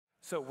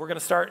So we're going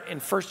to start in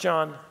 1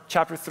 John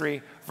chapter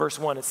 3, verse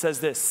 1. It says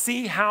this: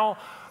 "See how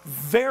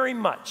very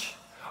much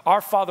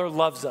our Father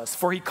loves us,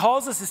 for he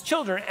calls us his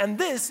children, and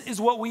this is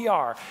what we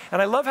are."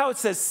 And I love how it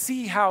says,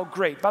 "See how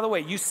great." By the way,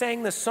 you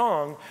sang this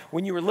song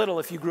when you were little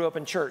if you grew up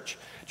in church.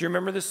 Do you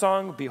remember this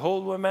song?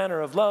 "Behold what manner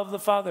of love the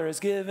Father has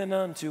given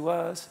unto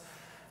us.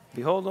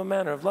 Behold what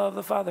manner of love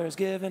the Father has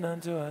given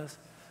unto us,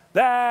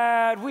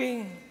 that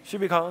we should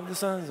be called the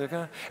sons of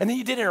God." And then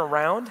you did it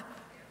around.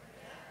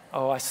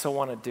 Oh, I so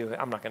want to do it.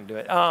 I'm not going to do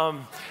it,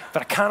 but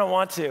I kind of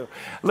want to.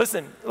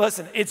 Listen,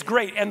 it's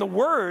great. And the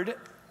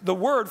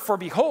word for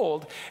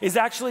behold is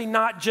actually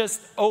not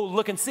just, oh,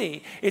 look and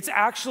see. It's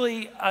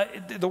actually,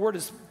 the word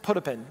is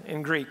potapin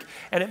in Greek,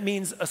 and it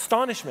means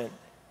astonishment,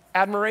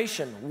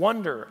 admiration,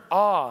 wonder,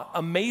 awe,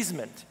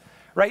 amazement,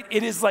 right?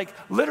 It is like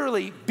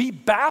literally be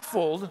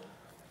baffled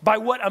by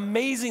what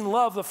amazing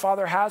love the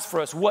Father has for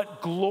us,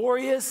 what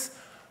glorious,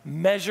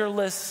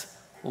 measureless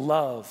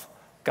love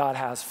God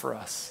has for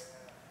us.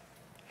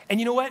 And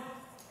you know what?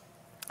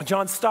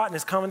 John Stott, in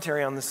his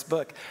commentary on this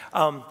book,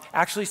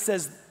 actually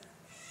says,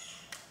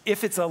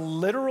 if it's a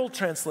literal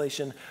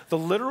translation, the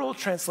literal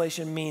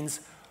translation means,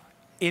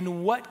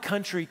 in what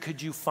country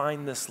could you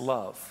find this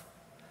love?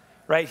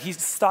 Right?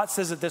 Stott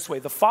says it this way: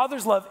 the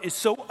Father's love is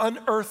so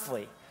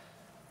unearthly,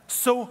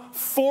 so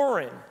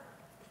foreign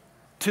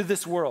to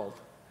this world,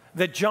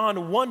 that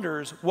John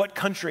wonders what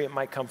country it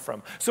might come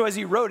from. So as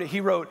he wrote it,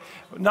 he wrote,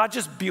 not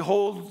just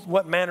behold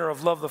what manner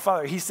of love the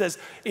Father. He says,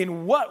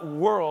 in what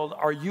world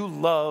are you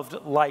loved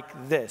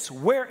like this?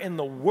 Where in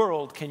the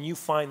world can you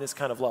find this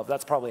kind of love?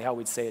 That's probably how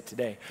we'd say it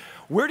today.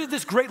 Where did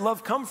this great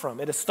love come from?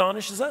 It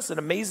astonishes us, it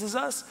amazes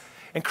us,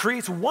 and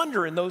creates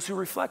wonder in those who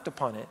reflect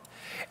upon it.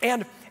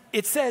 And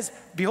it says,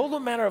 behold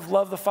what manner of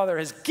love the Father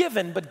has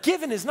given, but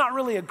given is not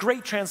really a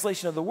great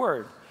translation of the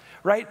word.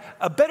 Right?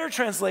 A better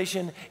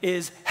translation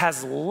is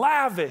has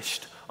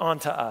lavished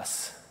onto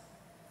us.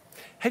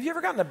 Have you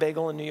ever gotten a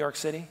bagel in New York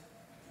City?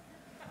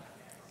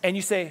 And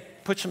you say,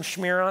 put some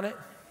schmear on it?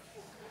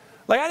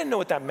 Like, I didn't know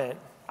what that meant.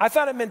 I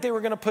thought it meant they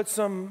were going to put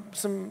some,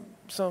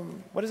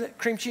 what is it?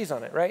 Cream cheese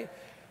on it, right?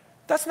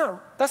 That's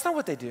not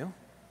what they do.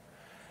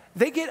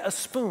 They get a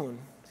spoon.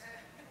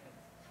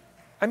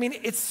 I mean,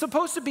 it's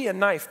supposed to be a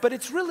knife, but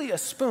it's really a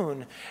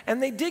spoon.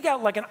 And they dig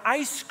out like an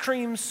ice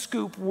cream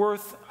scoop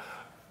worth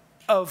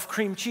of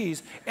cream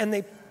cheese, and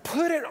they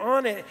put it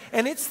on it,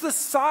 and it's the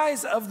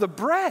size of the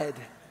bread.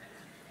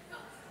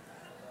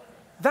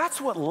 That's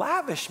what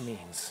lavish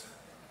means.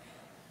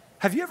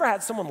 Have you ever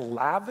had someone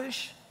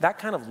lavish that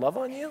kind of love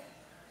on you?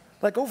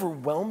 Like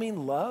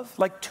overwhelming love?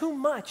 Like too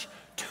much.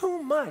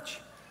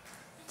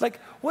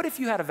 Like, what if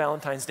you had a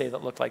Valentine's Day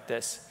that looked like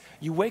this?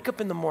 You wake up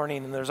in the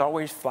morning and there's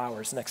always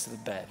flowers next to the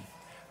bed,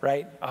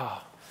 right?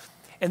 Oh.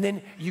 And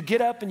then you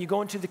get up and you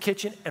go into the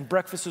kitchen and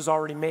breakfast is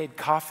already made.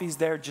 Coffee's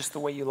there just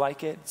the way you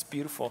like it. It's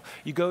beautiful.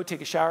 You go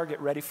take a shower,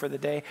 get ready for the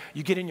day.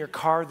 You get in your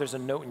car, there's a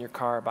note in your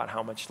car about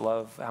how much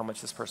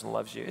this person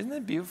loves you. Isn't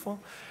it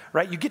beautiful?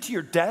 Right? You get to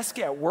your desk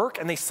at work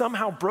and they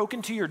somehow broke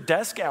into your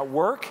desk at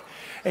work,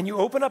 and you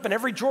open up and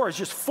every drawer is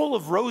just full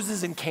of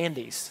roses and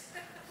candies.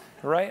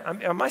 Right?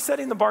 Am I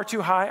setting the bar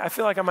too high? I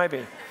feel like I might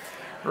be.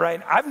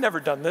 Right? I've never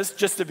done this,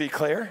 just to be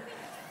clear.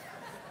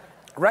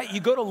 Right? You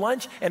go to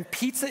lunch and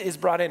pizza is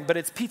brought in, but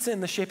it's pizza in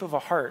the shape of a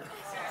heart.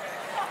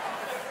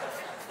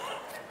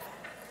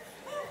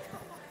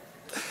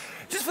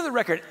 Just for the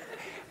record,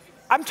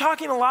 I'm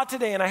talking a lot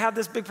today and I had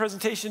this big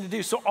presentation to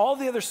do, so all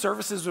the other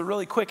services were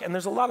really quick, and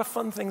there's a lot of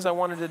fun things I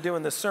wanted to do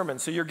in this sermon,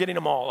 so you're getting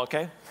them all,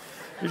 okay?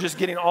 You're just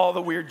getting all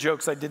the weird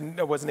jokes I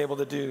wasn't able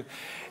to do.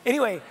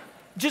 Anyway,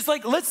 just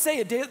like, let's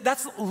say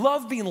that's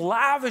love being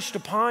lavished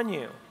upon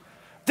you.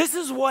 This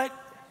is what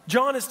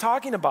John is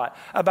talking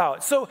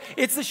about. So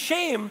it's a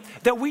shame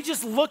that we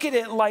just look at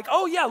it like,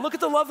 oh yeah, look at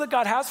the love that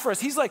God has for us.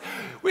 He's like,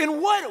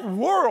 in what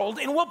world,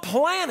 in what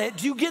planet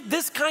do you get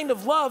this kind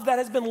of love that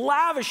has been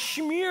lavished,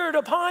 smeared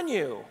upon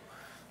you?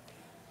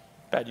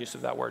 Bad use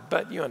of that word,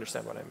 but you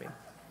understand what I mean.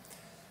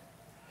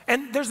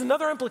 And there's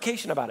another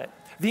implication about it.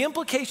 The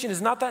implication is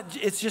not that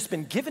it's just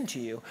been given to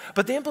you,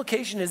 but the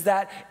implication is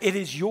that it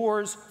is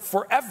yours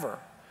forever.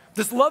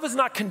 This love is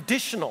not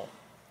conditional.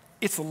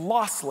 It's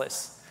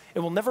lossless. It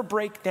will never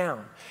break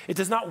down. It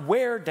does not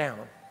wear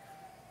down.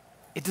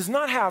 It does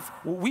not have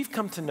what we've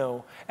come to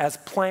know as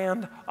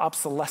planned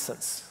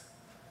obsolescence.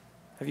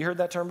 Have you heard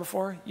that term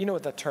before? You know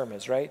what that term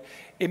is, right?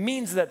 It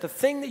means that the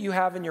thing that you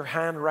have in your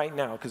hand right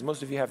now, because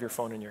most of you have your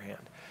phone in your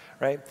hand,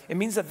 right? It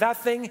means that that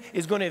thing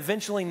is going to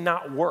eventually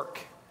not work,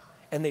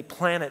 and they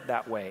plan it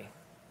that way,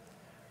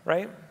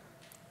 right?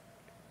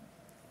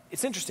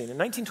 It's interesting. In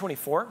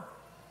 1924,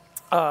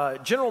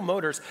 General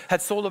Motors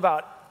had sold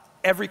about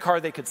every car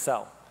they could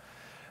sell.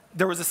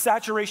 There was a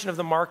saturation of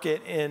the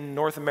market in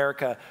North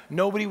America.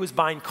 Nobody was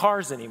buying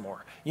cars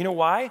anymore. You know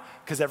why?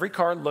 Because every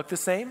car looked the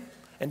same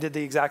and did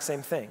the exact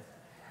same thing.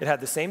 It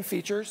had the same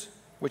features,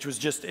 which was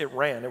just, it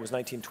ran. It was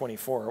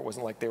 1924. It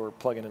wasn't like they were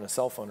plugging in a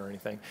cell phone or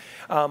anything.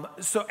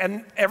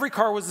 And every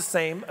car was the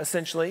same,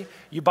 essentially.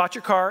 You bought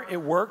your car, it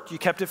worked, you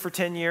kept it for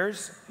 10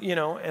 years,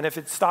 and if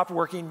it stopped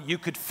working, you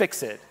could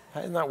fix it.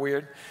 Isn't that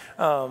weird?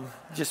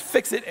 Just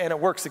fix it and it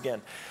works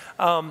again.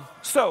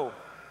 So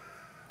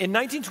in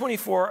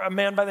 1924, a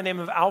man by the name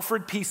of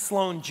Alfred P.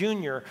 Sloan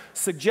Jr.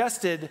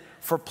 suggested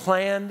for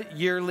planned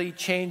yearly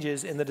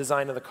changes in the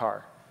design of the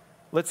car.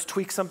 Let's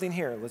tweak something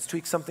here. Let's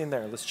tweak something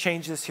there. Let's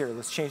change this here.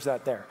 Let's change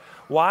that there.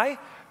 Why?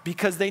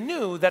 Because they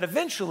knew that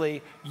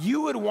eventually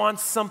you would want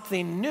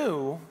something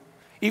new,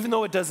 even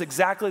though it does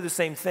exactly the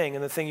same thing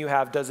and the thing you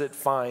have does it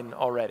fine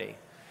already.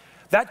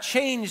 That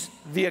changed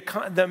the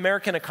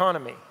American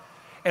economy.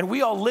 And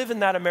we all live in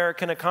that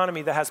American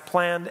economy that has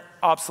planned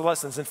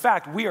obsolescence. In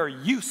fact, we are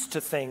used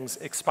to things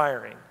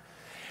expiring.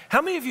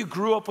 How many of you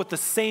grew up with the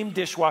same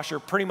dishwasher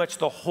pretty much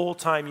the whole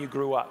time you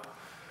grew up?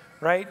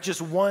 Right?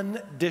 Just one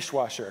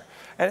dishwasher.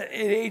 And it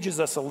ages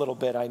us a little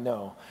bit, I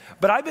know.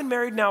 But I've been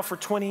married now for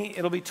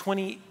it'll be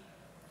 20.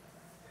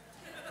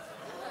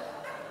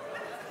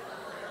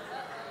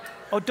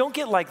 Oh, don't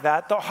get like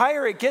that. The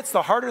higher it gets,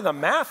 the harder the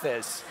math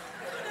is.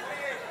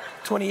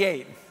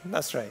 28,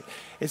 that's right.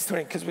 It's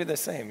 20, because we're the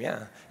same,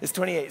 yeah. It's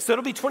 28. So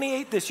it'll be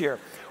 28 this year.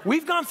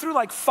 We've gone through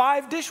like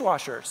 5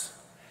 dishwashers.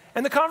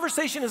 And the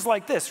conversation is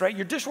like this, right?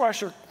 Your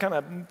dishwasher kind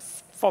of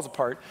falls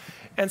apart.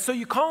 And so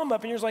you call them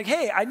up and you're like,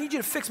 hey, I need you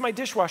to fix my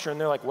dishwasher. And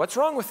they're like, what's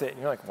wrong with it? And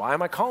you're like, why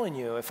am I calling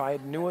you if I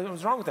knew what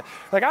was wrong with it?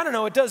 Like, I don't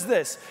know, it does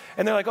this.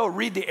 And they're like, oh,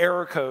 read the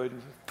error code.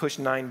 Push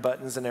 9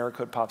 buttons and error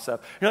code pops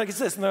up. And you're like, it's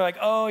this. And they're like,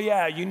 oh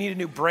yeah, you need a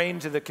new brain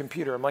to the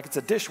computer. I'm like, it's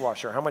a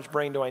dishwasher. How much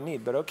brain do I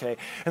need? But okay.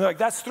 And they're like,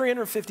 that's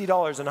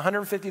 $350 and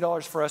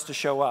 $150 for us to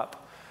show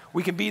up.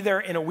 We can be there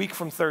in a week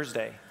from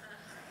Thursday.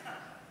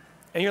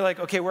 And you're like,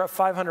 okay, we're at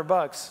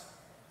 $500.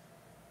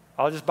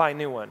 I'll just buy a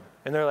new one.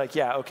 And they're like,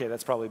 yeah, okay,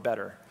 that's probably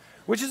better.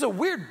 Which is a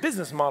weird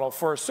business model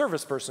for a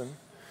service person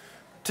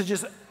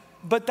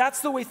but that's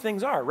the way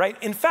things are, right?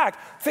 In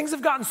fact, things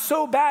have gotten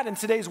so bad in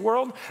today's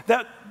world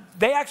that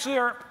they actually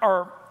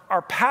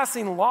are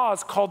passing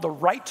laws called the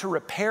right to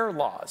repair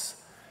laws.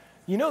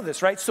 You know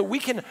this, right? So we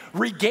can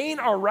regain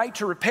our right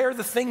to repair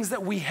the things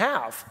that we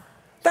have.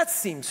 That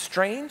seems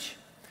strange,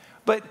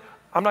 but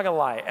I'm not gonna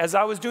lie. As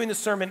I was doing the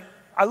sermon,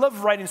 I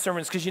love writing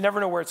sermons because you never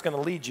know where it's gonna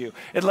lead you.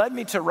 It led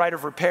me to right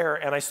of repair,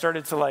 and I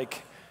started to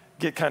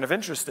get kind of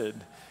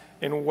interested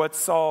in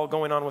what's all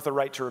going on with the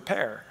right to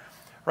repair,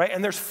 right?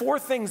 And there's 4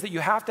 things that you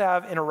have to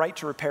have in a right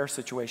to repair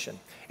situation.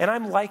 And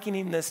I'm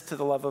likening this to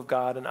the love of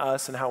God and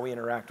us and how we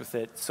interact with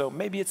it. So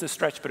maybe it's a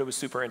stretch, but it was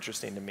super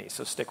interesting to me.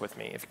 So stick with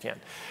me if you can,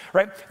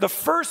 right? The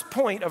first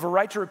point of a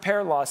right to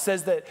repair law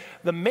says that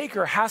the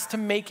maker has to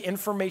make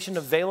information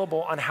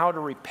available on how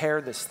to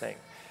repair this thing.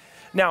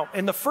 Now,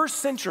 in the first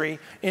century,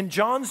 in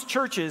John's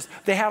churches,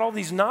 they had all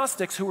these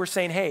Gnostics who were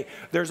saying, hey,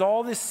 there's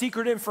all this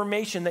secret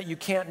information that you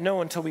can't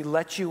know until we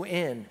let you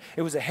in.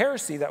 It was a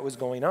heresy that was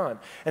going on.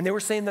 And they were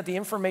saying that the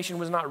information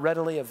was not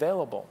readily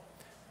available.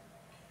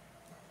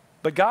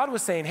 But God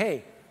was saying,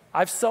 hey,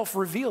 I've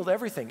self-revealed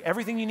everything.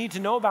 Everything you need to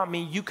know about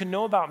me, you can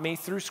know about me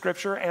through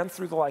Scripture and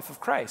through the life of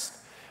Christ.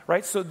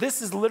 Right? So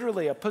this is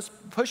literally a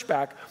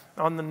pushback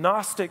on the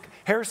Gnostic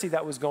heresy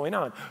that was going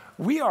on.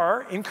 We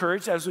are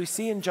encouraged, as we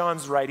see in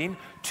John's writing,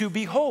 to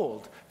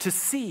behold, to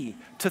see,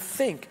 to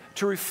think,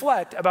 to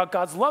reflect about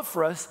God's love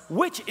for us,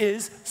 which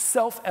is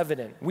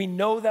self-evident. We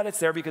know that it's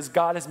there because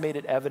God has made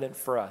it evident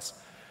for us.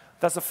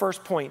 That's the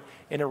first point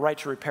in a right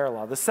to repair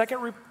law. The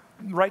second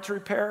right to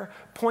repair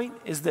point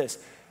is this.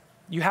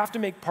 You have to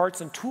make parts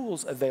and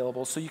tools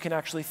available so you can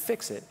actually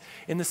fix it.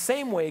 In the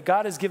same way,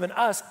 God has given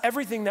us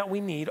everything that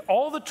we need,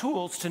 all the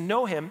tools to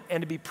know Him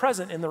and to be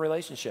present in the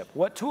relationship.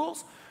 What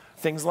tools?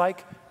 Things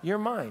like your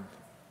mind,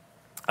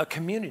 a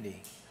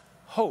community,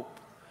 hope,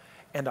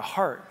 and a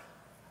heart.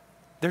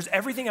 There's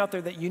everything out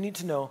there that you need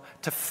to know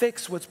to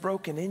fix what's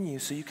broken in you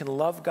so you can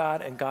love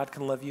God and God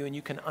can love you and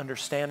you can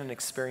understand and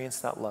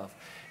experience that love.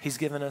 He's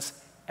given us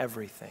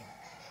everything.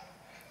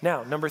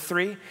 Now, number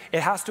 3, it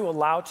has to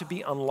allow to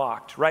be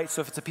unlocked, right?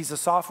 So if it's a piece of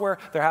software,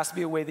 there has to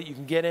be a way that you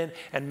can get in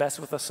and mess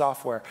with the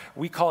software.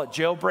 We call it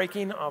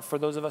jailbreaking for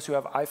those of us who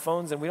have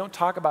iPhones, and we don't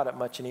talk about it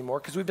much anymore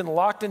because we've been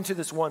locked into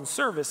this one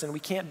service and we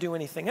can't do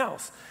anything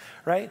else,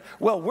 right?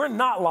 Well, we're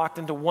not locked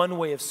into one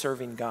way of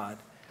serving God,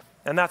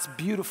 and that's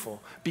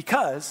beautiful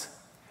because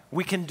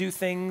we can do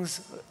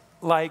things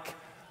like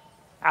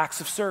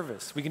acts of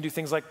service. We can do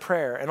things like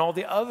prayer, and all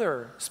the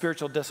other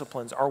spiritual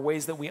disciplines are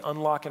ways that we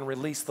unlock and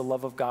release the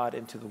love of God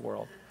into the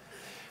world.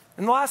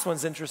 And the last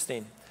one's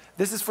interesting.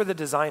 This is for the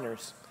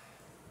designers.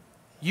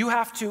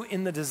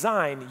 In the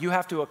design, you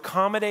have to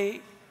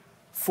accommodate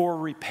for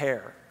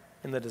repair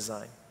in the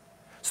design.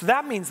 So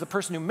that means the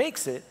person who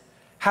makes it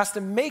has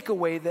to make a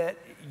way that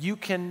you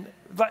can,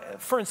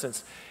 for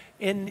instance,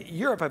 in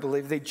Europe, I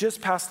believe, they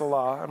just passed a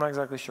law, I'm not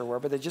exactly sure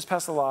where, but they just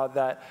passed a law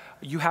that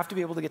you have to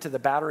be able to get to the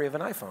battery of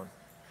an iPhone.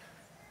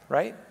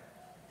 Right?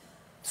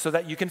 So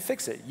that you can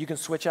fix it. You can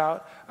switch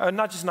out,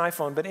 not just an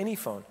iPhone, but any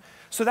phone.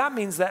 So that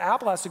means that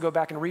Apple has to go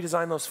back and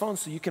redesign those phones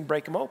so you can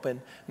break them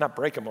open, not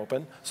break them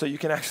open, so you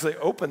can actually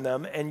open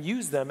them and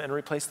use them and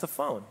replace the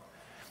phone.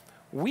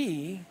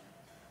 We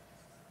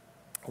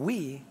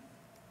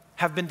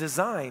have been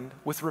designed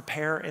with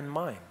repair in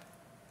mind.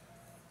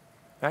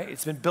 Right?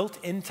 It's been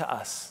built into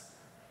us.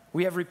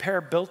 We have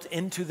repair built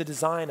into the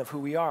design of who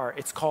we are.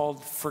 It's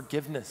called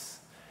forgiveness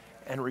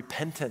and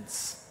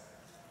repentance,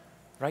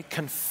 right?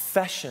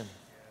 Confession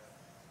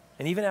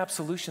and even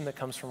absolution that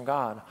comes from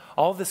God.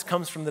 All of this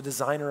comes from the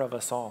designer of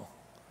us all.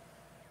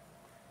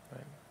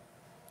 Right?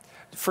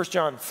 1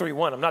 John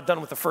 3:1, I'm not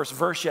done with the first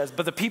verse yet,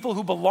 but the people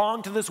who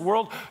belong to this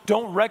world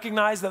don't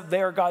recognize that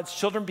they are God's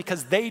children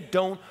because they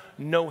don't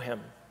know him.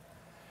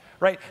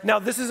 Right? Now,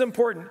 this is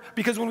important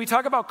because when we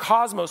talk about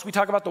cosmos, we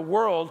talk about the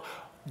world.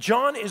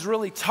 John is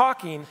really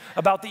talking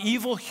about the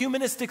evil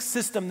humanistic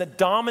system that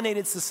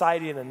dominated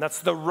society then. That's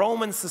the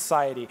Roman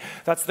society.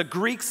 That's the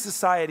Greek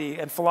society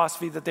and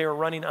philosophy that they were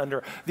running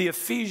under. The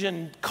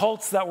Ephesian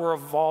cults that were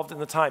evolved in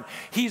the time.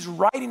 He's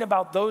writing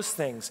about those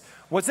things.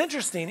 What's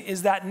interesting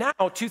is that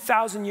now,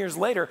 2,000 years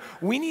later,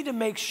 we need to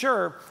make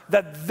sure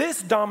that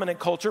this dominant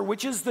culture,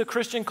 which is the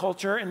Christian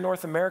culture in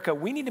North America,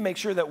 we need to make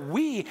sure that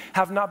we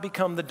have not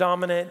become the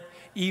dominant,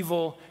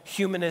 evil,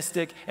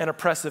 humanistic, and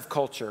oppressive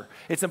culture.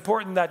 It's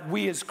important that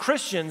we as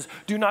Christians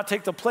do not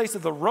take the place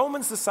of the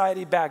Roman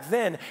society back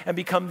then and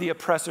become the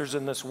oppressors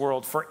in this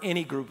world for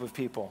any group of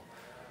people.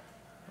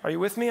 Are you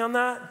with me on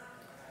that?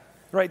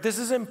 Right, this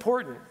is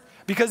important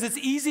because it's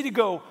easy to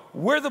go,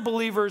 we're the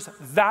believers,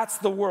 that's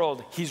the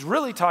world. He's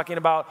really talking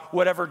about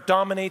whatever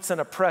dominates and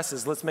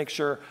oppresses. Let's make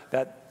sure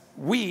that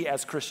we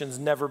as Christians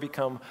never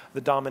become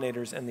the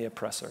dominators and the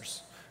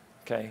oppressors.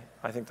 Okay,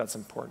 I think that's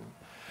important.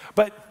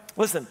 But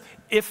listen,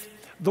 if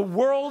the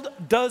world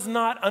does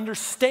not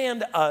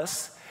understand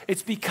us,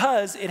 it's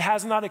because it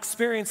has not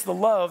experienced the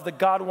love that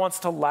God wants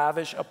to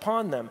lavish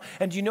upon them.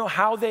 And do you know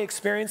how they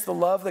experience the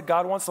love that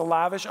God wants to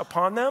lavish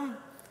upon them?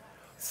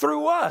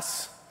 Through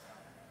us.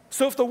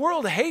 So if the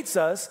world hates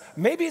us,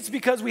 maybe it's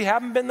because we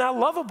haven't been that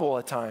lovable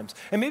at times.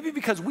 And maybe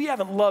because we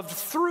haven't loved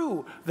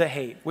through the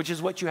hate, which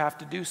is what you have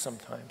to do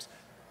sometimes.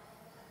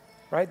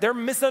 Right? Their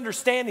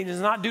misunderstanding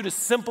is not due to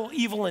simple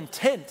evil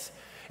intent.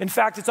 In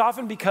fact, it's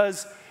often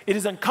because it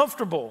is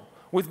uncomfortable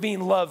with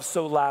being loved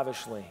so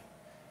lavishly.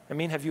 I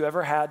mean, have you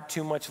ever had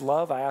too much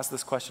love? I ask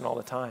this question all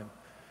the time.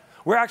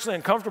 We're actually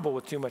uncomfortable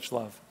with too much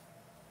love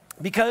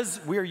because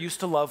we are used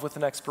to love with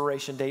an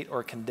expiration date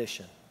or a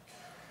condition.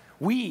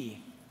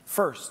 We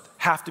first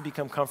have to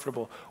become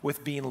comfortable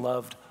with being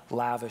loved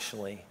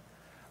lavishly.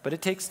 But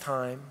it takes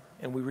time,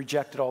 and we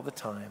reject it all the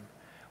time.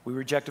 We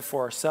reject it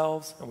for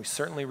ourselves, and we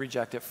certainly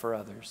reject it for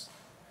others.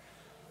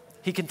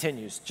 He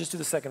continues, just to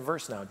the second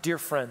verse now. Dear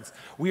friends,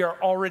 we are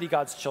already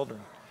God's children,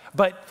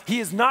 but he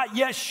has not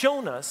yet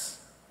shown us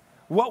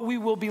what we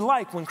will be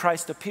like when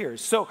Christ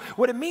appears. So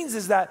what it means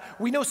is that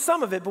we know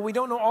some of it, but we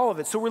don't know all of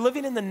it. So we're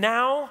living in the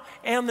now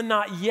and the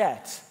not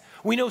yet.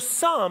 We know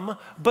some,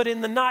 but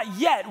in the not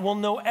yet, we'll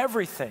know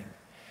everything.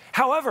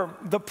 However,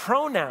 the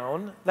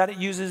pronoun that it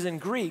uses in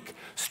Greek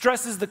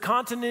stresses the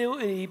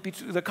continuity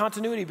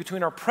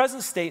between our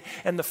present state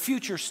and the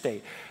future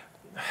state.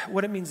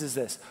 What it means is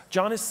this.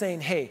 John is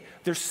saying, hey,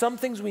 there's some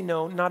things we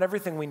know, not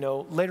everything we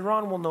know. Later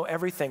on, we'll know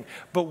everything.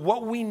 But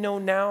what we know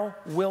now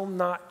will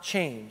not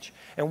change.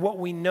 And what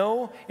we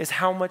know is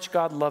how much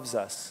God loves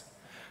us.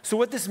 So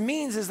what this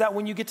means is that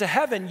when you get to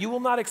heaven, you will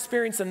not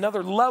experience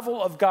another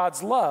level of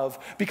God's love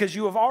because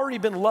you have already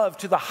been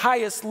loved to the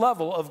highest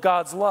level of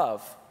God's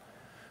love.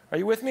 Are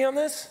you with me on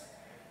this?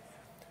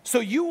 So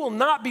you will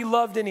not be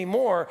loved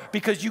anymore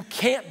because you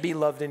can't be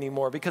loved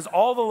anymore because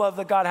all the love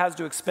that God has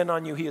to expend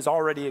on you, he is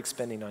already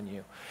expending on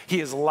you.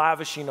 He is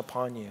lavishing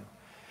upon you.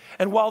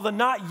 And while the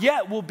not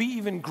yet will be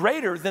even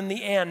greater than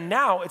the and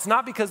now, it's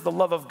not because the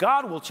love of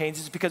God will change,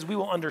 it's because we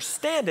will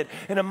understand it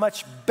in a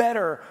much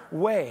better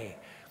way.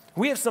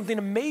 We have something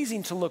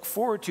amazing to look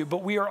forward to,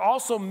 but we are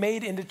also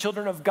made into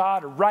children of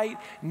God right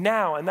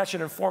now, and that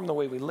should inform the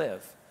way we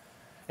live.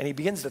 And he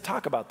begins to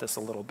talk about this a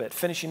little bit,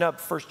 finishing up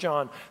 1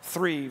 John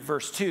 3,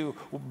 verse 2.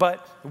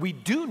 But we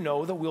do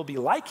know that we'll be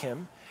like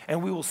him,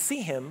 and we will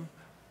see him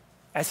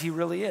as he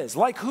really is.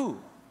 Like who?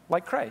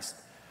 Like Christ.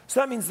 So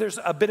that means there's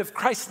a bit of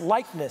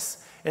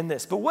Christ-likeness in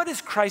this. But what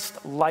is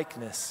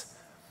Christ-likeness?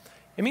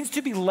 It means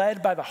to be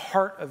led by the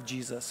heart of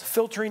Jesus,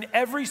 filtering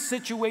every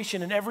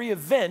situation and every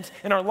event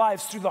in our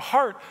lives through the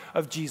heart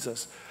of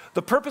Jesus.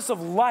 The purpose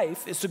of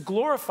life is to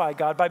glorify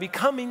God by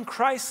becoming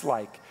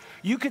Christ-like.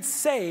 You could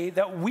say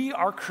that we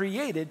are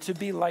created to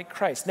be like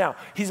Christ. Now,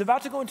 he's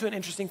about to go into an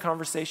interesting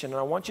conversation, and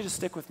I want you to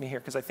stick with me here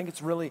because I think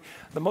it's really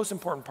the most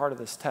important part of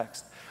this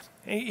text.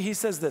 He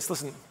says this,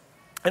 listen,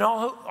 and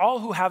all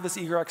who have this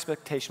eager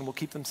expectation will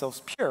keep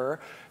themselves pure,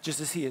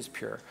 just as he is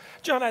pure.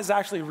 John is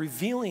actually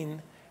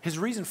revealing his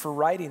reason for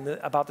writing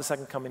about the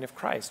second coming of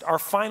Christ. Our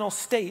final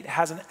state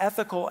has an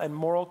ethical and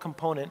moral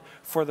component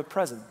for the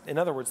present. In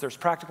other words, there's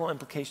practical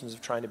implications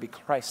of trying to be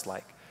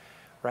Christ-like,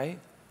 right?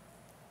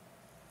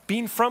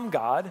 Being from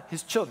God,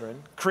 his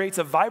children, creates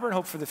a vibrant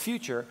hope for the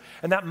future,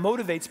 and that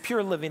motivates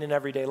pure living in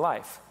everyday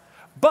life.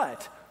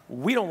 But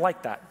we don't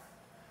like that,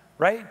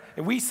 right?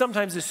 And we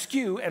sometimes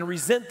eschew and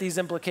resent these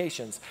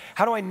implications.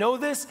 How do I know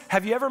this?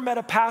 Have you ever met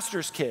a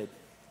pastor's kid?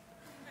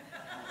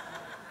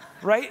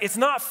 Right? It's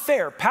not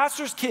fair.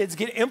 Pastors' kids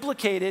get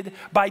implicated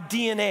by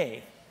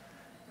DNA,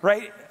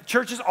 right?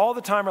 churches all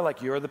the time are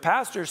like, you're the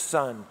pastor's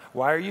son.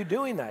 Why are you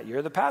doing that?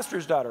 You're the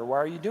pastor's daughter. Why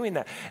are you doing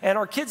that? And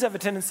our kids have a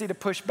tendency to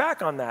push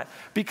back on that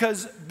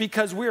because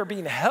we are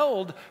being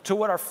held to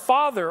what our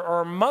father or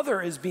our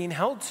mother is being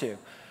held to.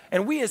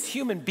 And we as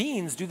human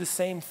beings do the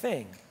same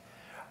thing.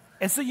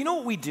 And so you know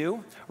what we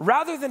do?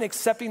 Rather than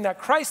accepting that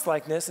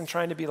Christ-likeness and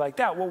trying to be like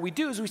that, what we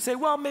do is we say,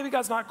 well, maybe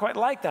God's not quite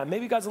like that.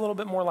 Maybe God's a little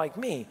bit more like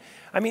me.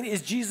 I mean,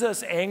 is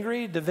Jesus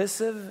angry,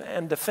 divisive,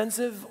 and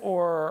defensive,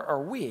 or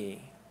are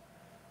we?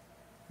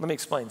 Let me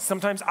explain.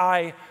 Sometimes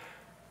I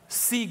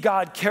see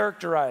God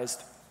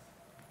characterized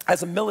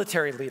as a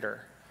military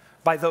leader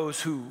by those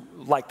who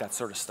like that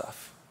sort of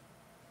stuff.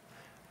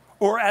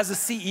 Or as a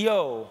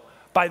CEO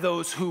by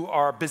those who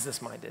are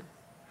business-minded.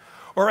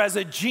 Or as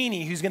a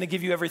genie who's going to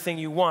give you everything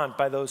you want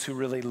by those who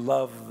really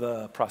love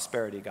the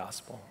prosperity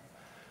gospel.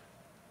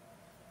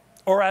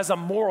 Or as a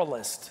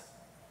moralist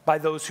by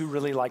those who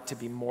really like to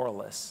be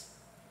moralists.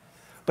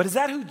 But is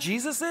that who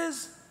Jesus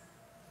is?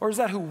 Or is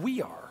that who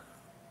we are?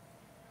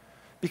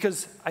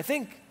 Because I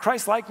think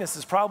Christ-likeness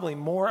is probably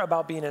more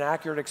about being an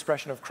accurate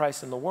expression of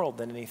Christ in the world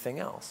than anything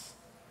else.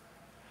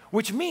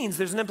 Which means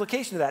there's an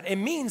implication to that. It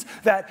means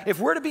that if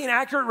we're to be an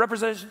accurate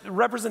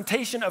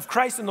representation of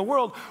Christ in the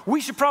world, we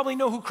should probably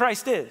know who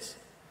Christ is.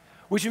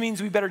 Which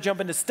means we better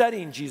jump into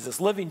studying Jesus,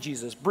 living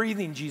Jesus,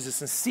 breathing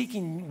Jesus, and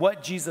seeking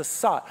what Jesus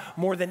sought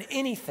more than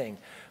anything.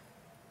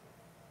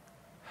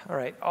 All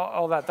right,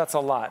 all that's a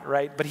lot,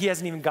 right? But he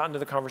hasn't even gotten to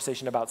the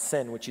conversation about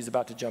sin, which he's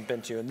about to jump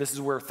into. And this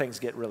is where things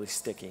get really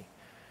sticky.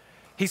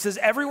 He says,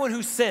 everyone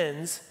who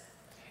sins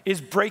is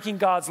breaking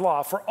God's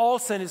law, for all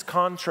sin is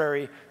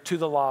contrary to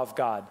the law of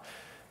God.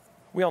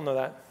 We all know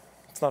that.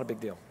 It's not a big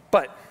deal.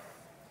 But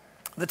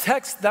the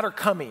texts that are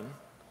coming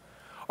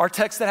are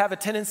texts that have a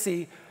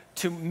tendency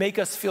to make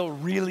us feel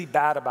really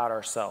bad about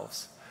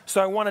ourselves.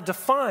 So I want to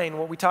define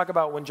what we talk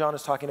about when John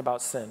is talking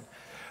about sin.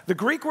 The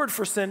Greek word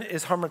for sin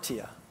is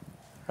hamartia,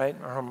 right?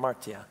 Or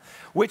hamartia,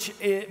 which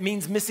it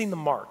means missing the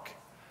mark,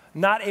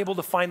 not able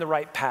to find the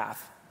right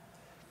path.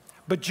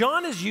 But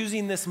John is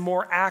using this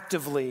more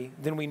actively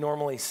than we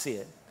normally see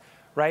it,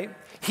 right?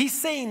 He's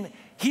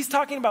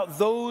talking about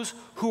those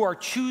who are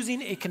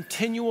choosing a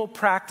continual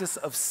practice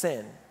of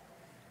sin.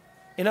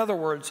 In other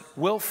words,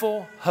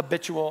 willful,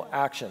 habitual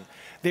action.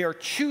 They are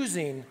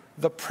choosing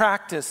the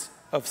practice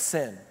of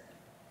sin.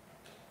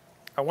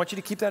 I want you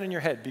to keep that in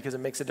your head because it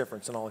makes a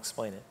difference, and I'll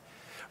explain it,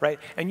 right?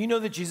 And you know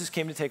that Jesus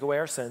came to take away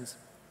our sins,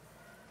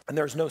 and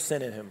there's no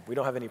sin in him. We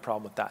don't have any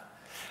problem with that.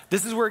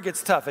 This is where it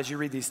gets tough as you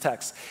read these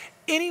texts.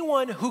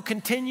 Anyone who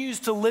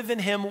continues to live in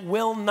him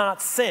will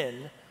not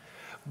sin,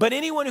 but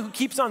anyone who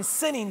keeps on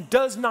sinning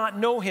does not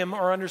know him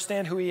or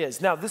understand who he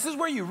is. Now, this is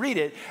where you read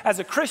it as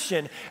a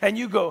Christian and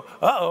you go,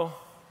 uh-oh,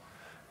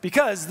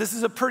 because this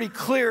is a pretty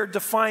clear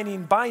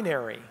defining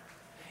binary.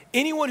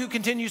 Anyone who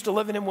continues to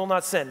live in him will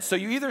not sin. So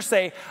you either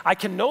say, I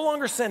can no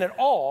longer sin at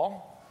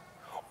all,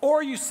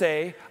 or you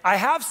say, I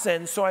have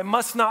sinned, so I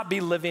must not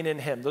be living in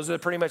him. Those are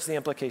pretty much the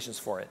implications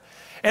for it.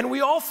 And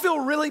we all feel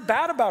really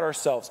bad about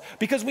ourselves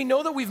because we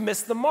know that we've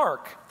missed the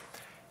mark.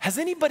 Has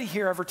anybody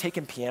here ever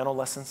taken piano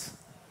lessons?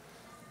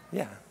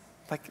 Yeah,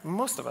 like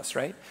most of us,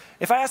 right?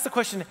 If I ask the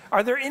question,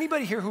 are there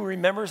anybody here who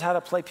remembers how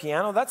to play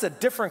piano? That's a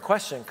different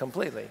question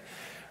completely,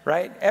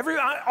 right?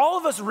 All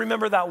of us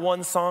remember that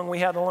one song we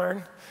had to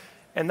learn.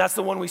 And that's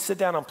the one we sit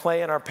down and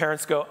play and our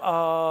parents go,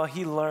 oh,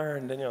 he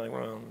learned. And you're like,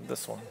 well,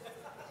 this one.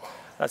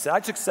 That's it.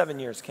 I took 7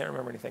 years, can't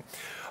remember anything.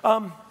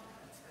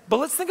 But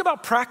let's think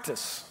about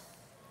practice,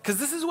 because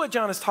this is what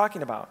John is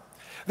talking about.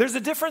 There's a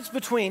difference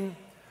between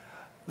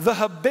the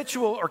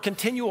habitual or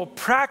continual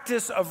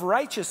practice of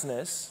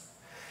righteousness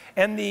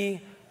and the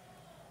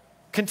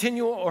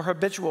continual or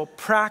habitual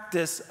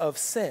practice of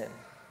sin.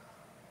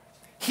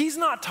 He's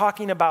not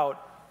talking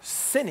about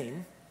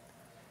sinning.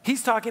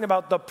 He's talking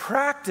about the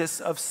practice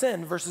of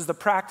sin versus the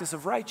practice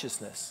of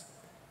righteousness.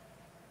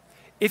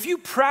 If you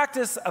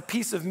practice a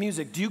piece of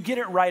music, do you get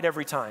it right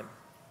every time?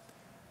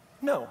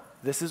 No.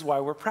 This is why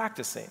we're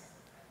practicing,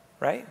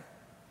 right?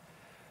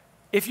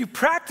 If you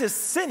practice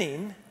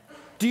sinning,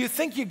 do you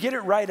think you get it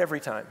right every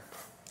time?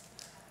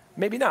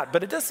 Maybe not,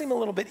 but it does seem a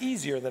little bit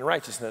easier than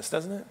righteousness,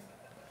 doesn't it?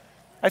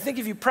 I think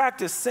if you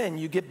practice sin,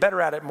 you get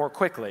better at it more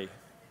quickly.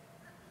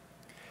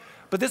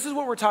 But this is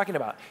what we're talking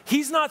about.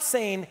 He's not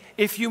saying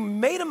if you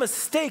made a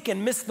mistake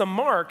and missed the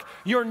mark,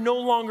 you're no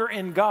longer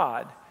in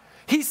God.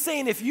 He's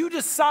saying if you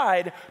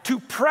decide to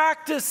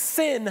practice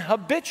sin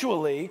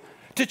habitually,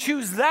 to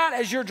choose that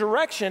as your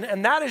direction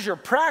and that as your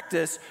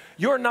practice,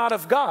 you're not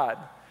of God,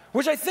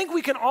 which I think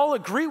we can all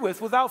agree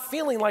with without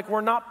feeling like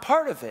we're not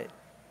part of it.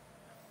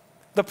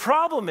 The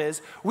problem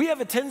is we have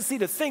a tendency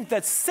to think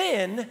that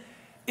sin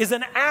is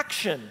an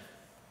action.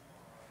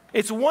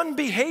 It's one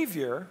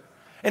behavior.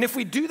 And if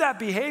we do that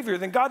behavior,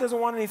 then God doesn't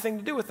want anything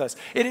to do with us.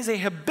 It is a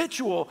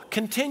habitual,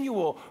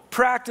 continual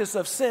practice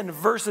of sin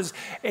versus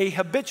a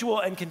habitual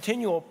and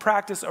continual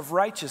practice of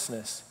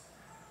righteousness.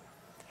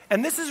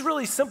 And this is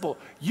really simple.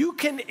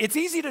 It's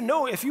easy to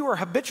know if you are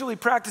habitually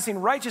practicing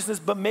righteousness,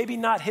 but maybe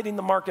not hitting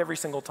the mark every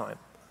single time.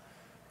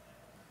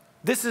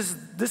 This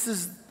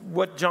is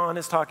what John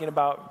is talking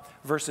about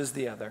versus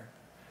the other.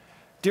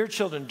 Dear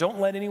children, don't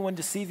let anyone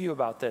deceive you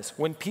about this.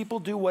 When people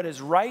do what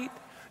is right,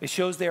 it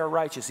shows they are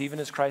righteous, even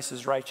as Christ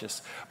is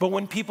righteous. But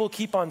when people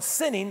keep on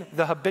sinning,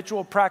 the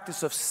habitual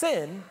practice of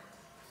sin,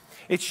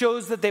 it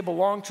shows that they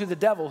belong to the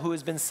devil, who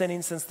has been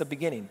sinning since the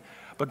beginning.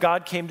 But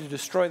God came to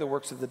destroy the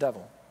works of the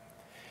devil.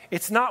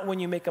 It's not when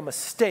you make a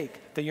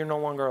mistake that you're no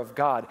longer of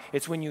God.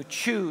 It's when you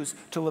choose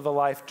to live a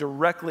life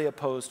directly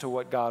opposed to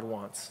what God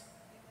wants.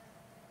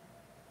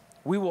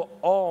 We will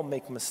all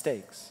make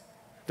mistakes.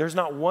 There's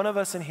not one of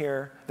us in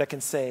here that can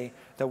say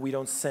that we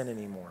don't sin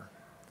anymore.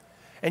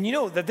 And you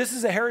know that this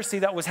is a heresy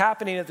that was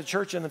happening at the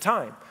church in the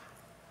time,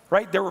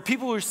 right? There were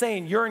people who were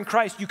saying, you're in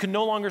Christ, you can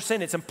no longer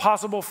sin. It's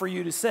impossible for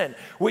you to sin,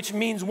 which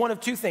means one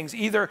of two things.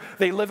 Either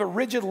they live a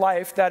rigid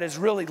life that is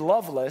really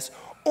loveless,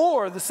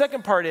 or the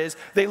second part is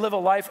they live a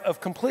life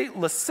of complete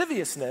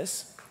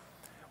lasciviousness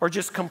or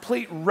just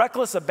complete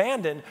reckless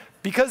abandon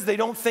because they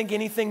don't think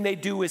anything they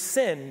do is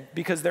sin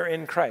because they're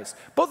in Christ.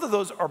 Both of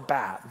those are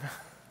bad,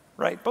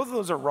 right? Both of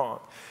those are wrong.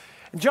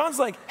 And John's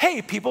like,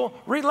 hey, people,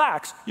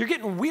 relax. You're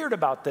getting weird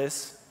about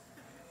this.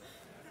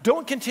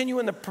 Don't continue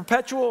in the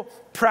perpetual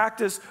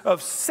practice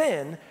of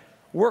sin.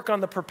 Work on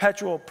the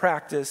perpetual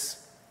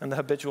practice and the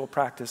habitual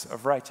practice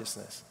of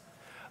righteousness.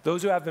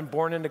 Those who have been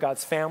born into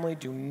God's family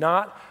do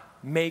not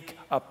make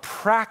a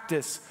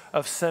practice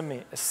of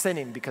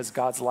sinning because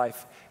God's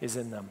life is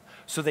in them.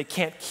 So they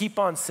can't keep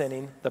on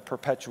sinning, the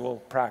perpetual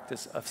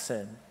practice of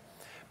sin,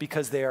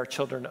 because they are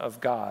children of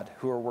God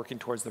who are working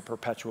towards the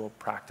perpetual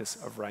practice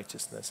of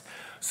righteousness.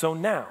 So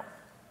now,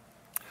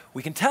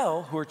 we can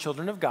tell who are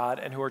children of God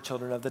and who are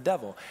children of the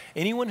devil.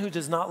 Anyone who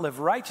does not live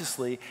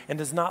righteously and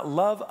does not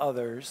love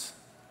others,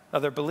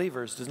 other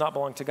believers, does not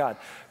belong to God.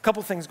 A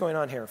couple things going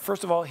on here.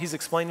 First of all, he's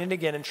explaining it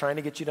again and trying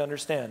to get you to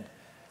understand,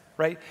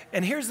 right?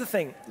 And here's the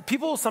thing.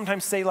 People will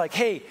sometimes say like,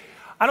 hey,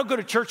 I don't go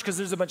to church because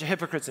there's a bunch of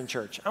hypocrites in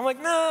church. I'm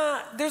like,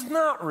 nah, there's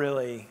not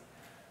really.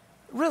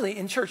 Really,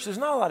 in church, there's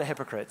not a lot of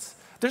hypocrites.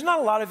 There's not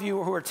a lot of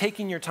you who are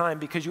taking your time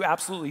because you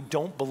absolutely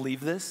don't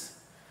believe this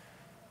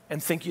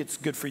and think it's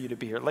good for you to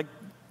be here. Like,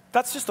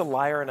 that's just a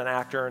liar and an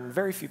actor, and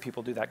very few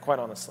people do that, quite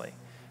honestly.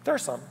 There are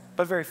some,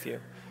 but very few.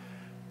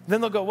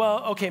 Then they'll go,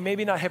 well, okay,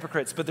 maybe not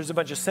hypocrites, but there's a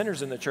bunch of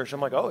sinners in the church.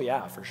 I'm like, oh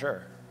yeah, for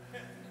sure.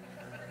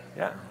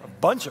 Yeah, a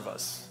bunch of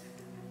us,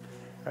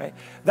 right?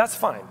 That's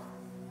fine.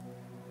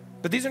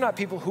 But these are not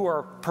people who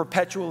are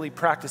perpetually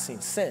practicing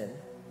sin.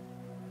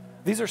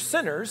 These are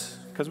sinners,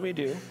 because we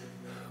do,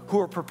 who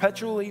are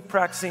perpetually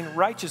practicing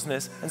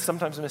righteousness and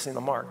sometimes missing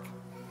the mark.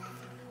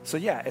 So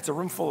yeah, it's a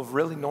room full of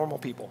really normal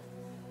people.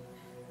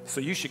 So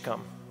you should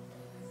come,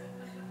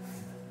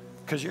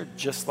 because you're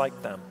just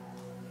like them.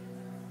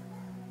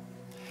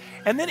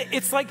 And then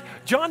it's like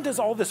John does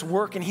all this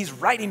work and he's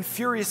writing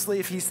furiously,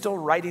 if he's still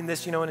writing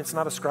this, and it's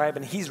not a scribe,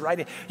 and he's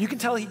writing. You can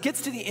tell he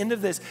gets to the end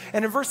of this,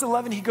 and in verse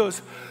 11 he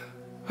goes,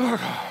 that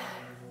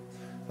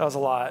was a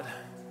lot.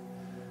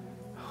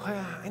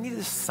 I need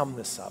to sum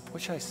this up.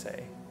 What should I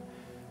say?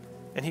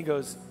 And he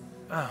goes,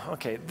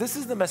 okay, this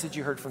is the message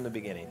you heard from the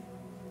beginning.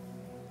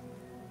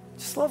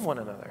 Just love one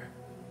another.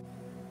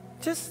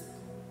 Just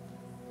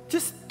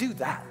do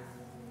that.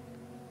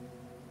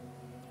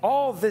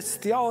 All this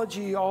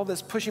theology, all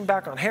this pushing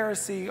back on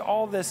heresy,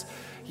 all this,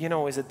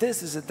 is it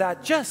this, is it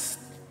that? Just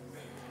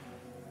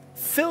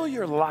fill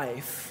your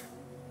life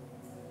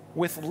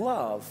with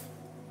love.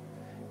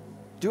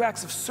 Do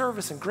acts of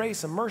service and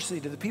grace and mercy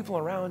to the people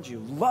around you.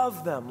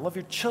 Love them. Love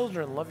your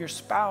children. Love your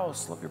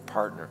spouse. Love your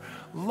partner.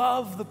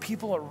 Love the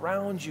people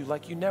around you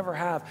like you never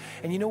have.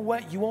 And you know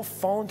what? You won't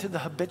fall into the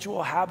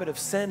habitual habit of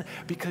sin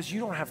because you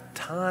don't have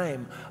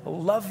time.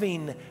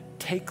 Loving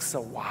takes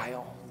a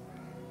while.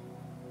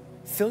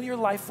 Fill your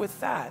life with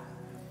that.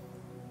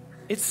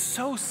 It's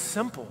so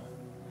simple.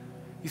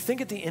 You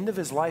think at the end of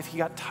his life, he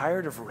got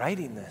tired of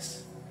writing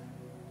this.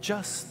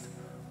 Just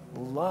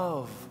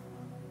love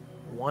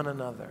one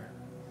another.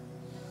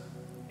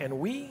 And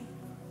we,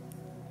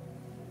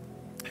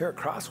 here at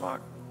Crosswalk,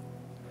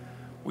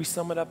 we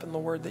sum it up in the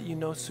word that you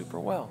know super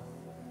well.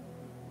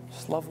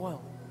 Just love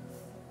well.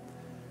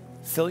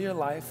 Fill your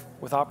life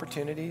with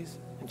opportunities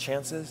and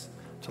chances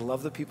to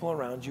love the people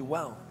around you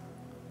well.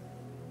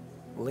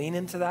 Lean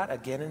into that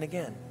again and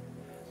again.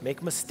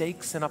 Make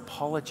mistakes and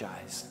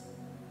apologize.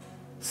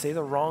 Say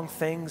the wrong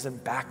things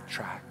and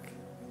backtrack.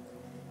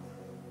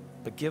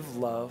 But give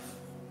love,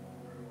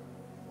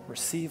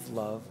 receive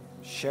love,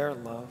 share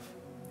love,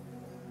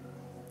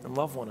 and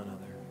love one another.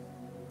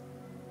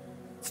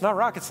 It's not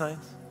rocket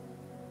science,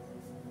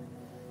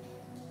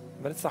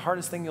 but it's the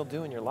hardest thing you'll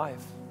do in your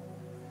life,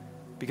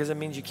 because it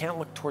means you can't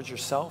look towards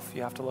yourself.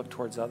 You have to look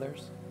towards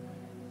others.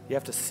 You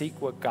have to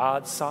seek what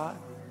God sought.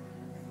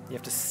 You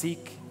have to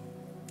seek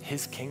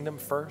his kingdom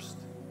first,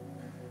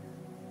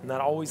 and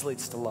that always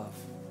leads to love.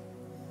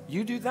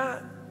 You do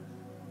that,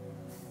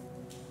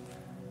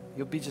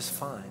 you'll be just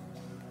fine,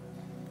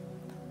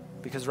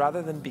 because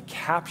rather than be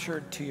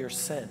captured to your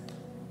sin,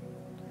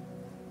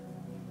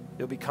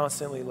 you'll be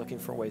constantly looking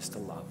for ways to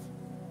love.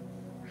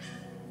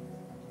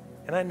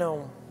 And I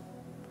know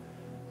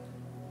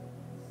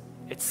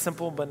It's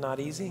simple but not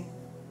easy,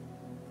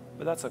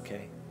 but that's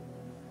okay.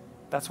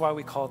 That's why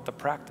we call it the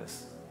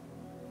practice,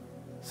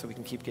 so we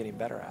can keep getting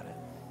better at it.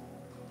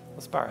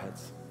 Let's bow our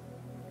heads.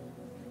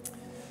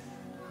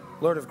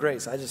 Lord of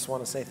grace, I just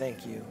want to say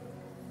thank you.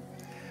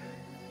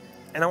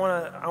 And I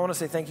want to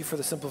say thank you for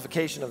the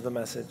simplification of the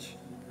message,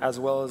 as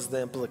well as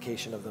the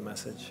implication of the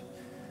message,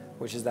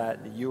 which is that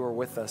you are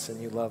with us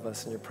and you love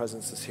us and your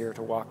presence is here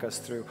to walk us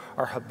through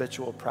our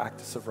habitual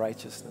practice of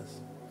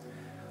righteousness.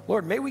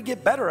 Lord, may we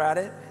get better at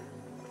it,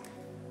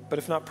 but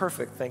if not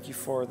perfect, thank you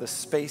for the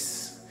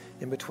space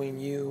in between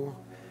you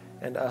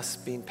and us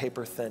being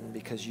paper thin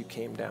because you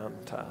came down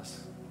to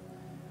us.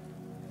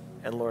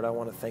 And Lord, I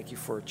want to thank you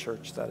for a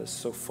church that is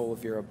so full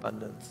of your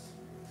abundance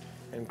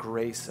and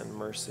grace and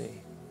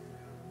mercy,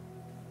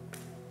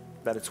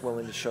 that it's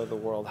willing to show the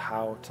world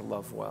how to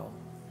love well.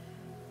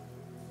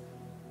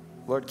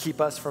 Lord,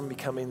 keep us from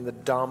becoming the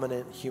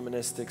dominant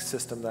humanistic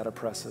system that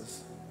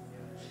oppresses.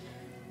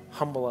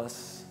 Humble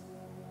us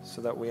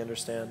so that we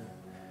understand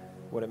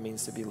what it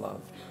means to be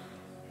loved.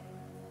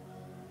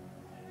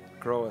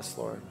 Grow us,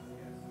 Lord.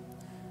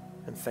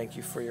 And thank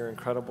you for your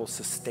incredible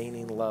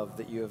sustaining love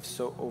that you have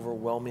so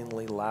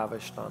overwhelmingly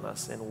lavished on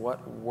us. In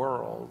what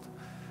world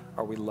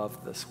are we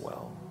loved this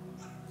well?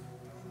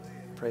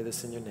 Pray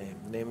this in your name,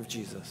 in the name of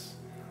Jesus.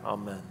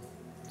 Amen.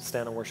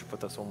 Stand and worship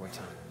with us one more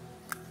time.